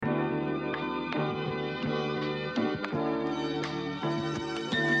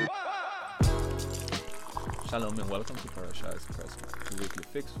Shalom and welcome to Parashah Espresso, the weekly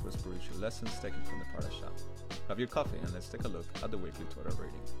fix for spiritual lessons taken from the Parashah. Grab your coffee and let's take a look at the weekly Torah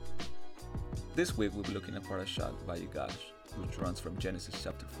reading. This week we'll be looking at Parashat Vayigash, which runs from Genesis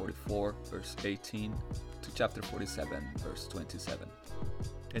chapter 44, verse 18, to chapter 47, verse 27.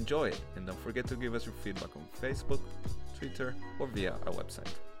 Enjoy it, and don't forget to give us your feedback on Facebook, Twitter, or via our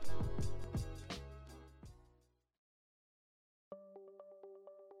website.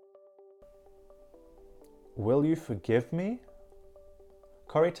 Will you forgive me?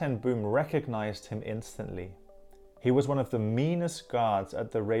 Corrie ten Boom recognized him instantly. He was one of the meanest guards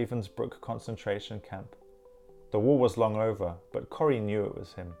at the Ravensbrück concentration camp. The war was long over, but Corrie knew it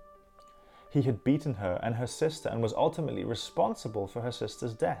was him. He had beaten her and her sister and was ultimately responsible for her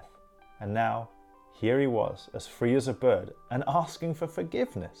sister's death. And now, here he was, as free as a bird, and asking for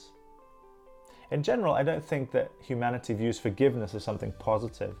forgiveness. In general, I don't think that humanity views forgiveness as something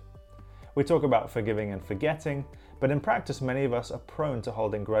positive. We talk about forgiving and forgetting, but in practice many of us are prone to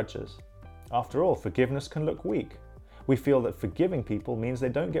holding grudges. After all, forgiveness can look weak. We feel that forgiving people means they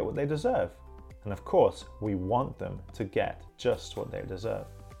don't get what they deserve. And of course, we want them to get just what they deserve.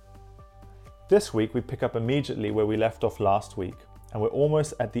 This week we pick up immediately where we left off last week, and we're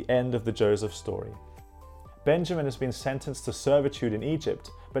almost at the end of the Joseph story. Benjamin has been sentenced to servitude in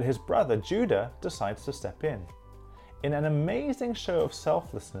Egypt, but his brother Judah decides to step in. In an amazing show of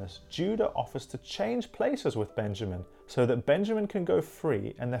selflessness, Judah offers to change places with Benjamin so that Benjamin can go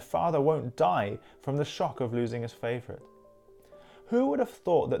free and their father won't die from the shock of losing his favorite. Who would have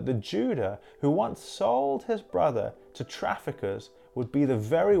thought that the Judah who once sold his brother to traffickers would be the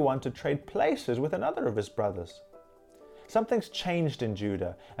very one to trade places with another of his brothers? Something's changed in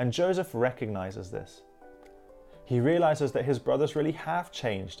Judah, and Joseph recognizes this. He realizes that his brothers really have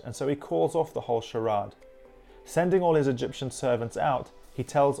changed, and so he calls off the whole charade. Sending all his Egyptian servants out, he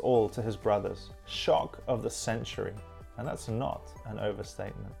tells all to his brothers. Shock of the century, and that's not an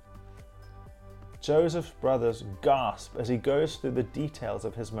overstatement. Joseph's brothers gasp as he goes through the details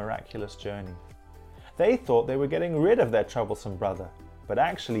of his miraculous journey. They thought they were getting rid of their troublesome brother, but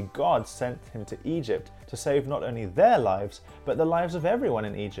actually God sent him to Egypt to save not only their lives, but the lives of everyone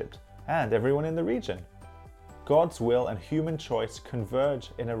in Egypt and everyone in the region. God's will and human choice converge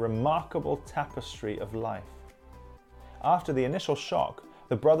in a remarkable tapestry of life. After the initial shock,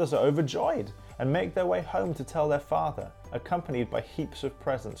 the brothers are overjoyed and make their way home to tell their father, accompanied by heaps of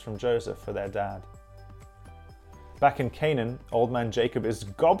presents from Joseph for their dad. Back in Canaan, old man Jacob is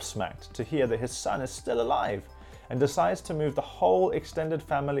gobsmacked to hear that his son is still alive and decides to move the whole extended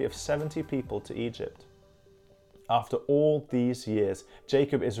family of 70 people to Egypt. After all these years,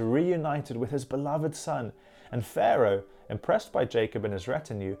 Jacob is reunited with his beloved son, and Pharaoh, impressed by Jacob and his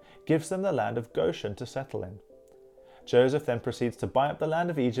retinue, gives them the land of Goshen to settle in. Joseph then proceeds to buy up the land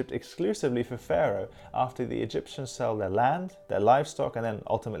of Egypt exclusively for Pharaoh after the Egyptians sell their land, their livestock, and then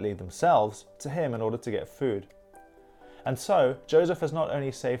ultimately themselves to him in order to get food. And so, Joseph has not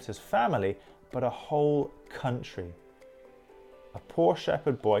only saved his family, but a whole country. A poor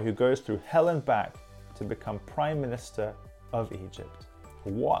shepherd boy who goes through hell and back to become Prime Minister of Egypt.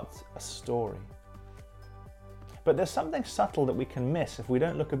 What a story. But there's something subtle that we can miss if we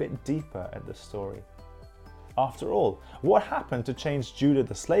don't look a bit deeper at this story. After all, what happened to change Judah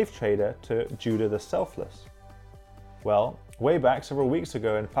the slave trader to Judah the selfless? Well, way back several weeks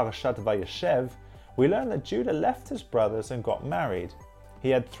ago in Parashat Vayeshev, we learned that Judah left his brothers and got married. He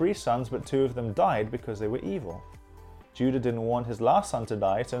had 3 sons, but 2 of them died because they were evil. Judah didn't want his last son to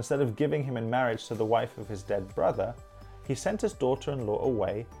die, so instead of giving him in marriage to the wife of his dead brother, he sent his daughter-in-law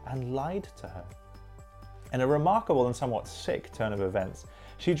away and lied to her. In a remarkable and somewhat sick turn of events,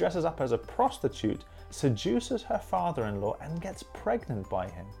 she dresses up as a prostitute, seduces her father-in-law, and gets pregnant by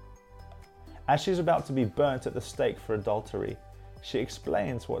him. As she's about to be burnt at the stake for adultery, she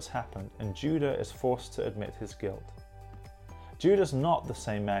explains what's happened, and Judah is forced to admit his guilt. Judah's not the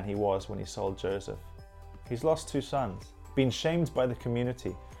same man he was when he sold Joseph. He's lost 2 sons, been shamed by the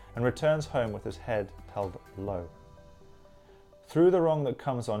community, and returns home with his head held low. Through the wrong that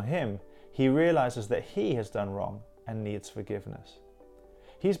comes on him, he realizes that he has done wrong and needs forgiveness.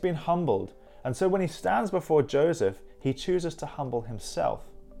 He's been humbled, and so when he stands before Joseph, he chooses to humble himself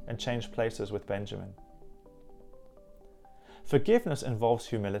and change places with Benjamin. Forgiveness involves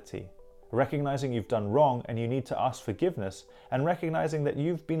humility, recognizing you've done wrong and you need to ask forgiveness, and recognizing that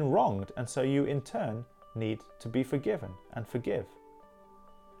you've been wronged and so you in turn need to be forgiven and forgive.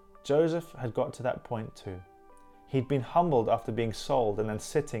 Joseph had got to that point too. He'd been humbled after being sold and then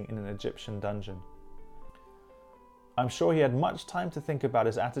sitting in an Egyptian dungeon. I'm sure he had much time to think about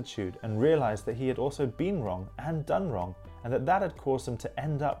his attitude and realized that he had also been wrong and done wrong, and that had caused him to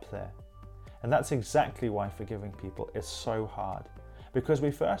end up there. And that's exactly why forgiving people is so hard, because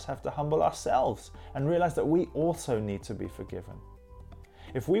we first have to humble ourselves and realize that we also need to be forgiven.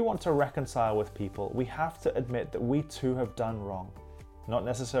 If we want to reconcile with people, we have to admit that we too have done wrong, not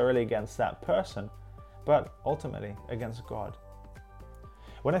necessarily against that person, but ultimately against God.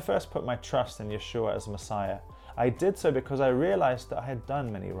 When I first put my trust in Yeshua as Messiah, I did so because I realized that I had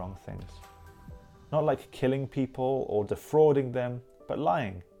done many wrong things. Not like killing people or defrauding them, but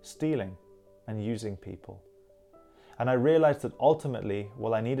lying, stealing, and using people. And I realized that ultimately,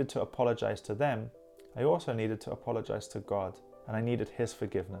 while I needed to apologize to them, I also needed to apologize to God, and I needed His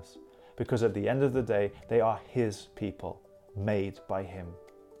forgiveness, because at the end of the day, they are His people, made by Him.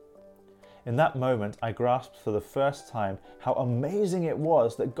 In that moment, I grasped for the first time how amazing it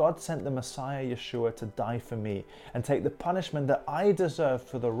was that God sent the Messiah Yeshua to die for me and take the punishment that I deserved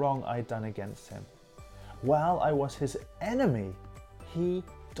for the wrong I'd done against Him. While I was His enemy, He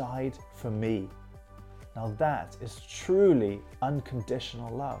died for me. Now that is truly unconditional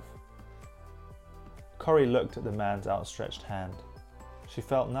love. Corrie looked at the man's outstretched hand. She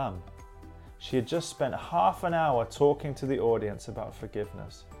felt numb. She had just spent half an hour talking to the audience about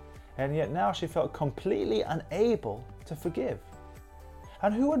forgiveness, and yet now she felt completely unable to forgive.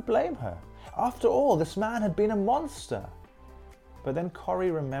 And who would blame her? After all, this man had been a monster. But then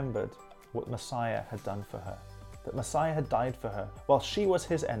Corrie remembered what Messiah had done for her, that Messiah had died for her while she was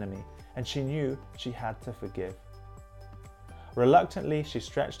his enemy, and she knew she had to forgive. Reluctantly, she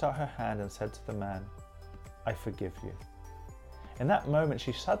stretched out her hand and said to the man, "I forgive you." In that moment,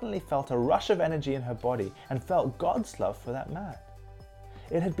 she suddenly felt a rush of energy in her body and felt God's love for that man.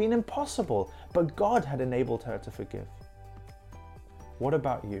 It had been impossible, but God had enabled her to forgive. What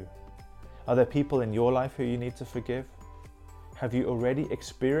about you? Are there people in your life who you need to forgive? Have you already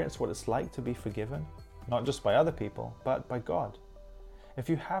experienced what it's like to be forgiven? Not just by other people, but by God. If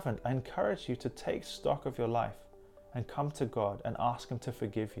you haven't, I encourage you to take stock of your life and come to God and ask Him to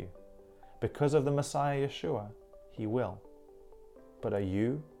forgive you. Because of the Messiah Yeshua, He will. But are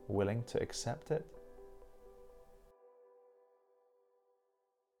you willing to accept it?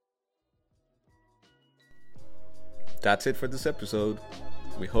 That's it for this episode.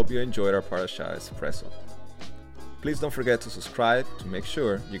 We hope you enjoyed our Parashah Espresso. Please don't forget to subscribe to make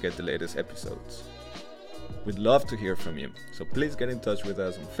sure you get the latest episodes. We'd love to hear from you, so please get in touch with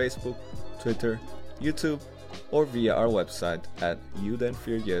us on Facebook, Twitter, YouTube, or via our website at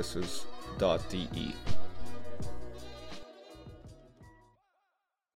judenfürjesus.de.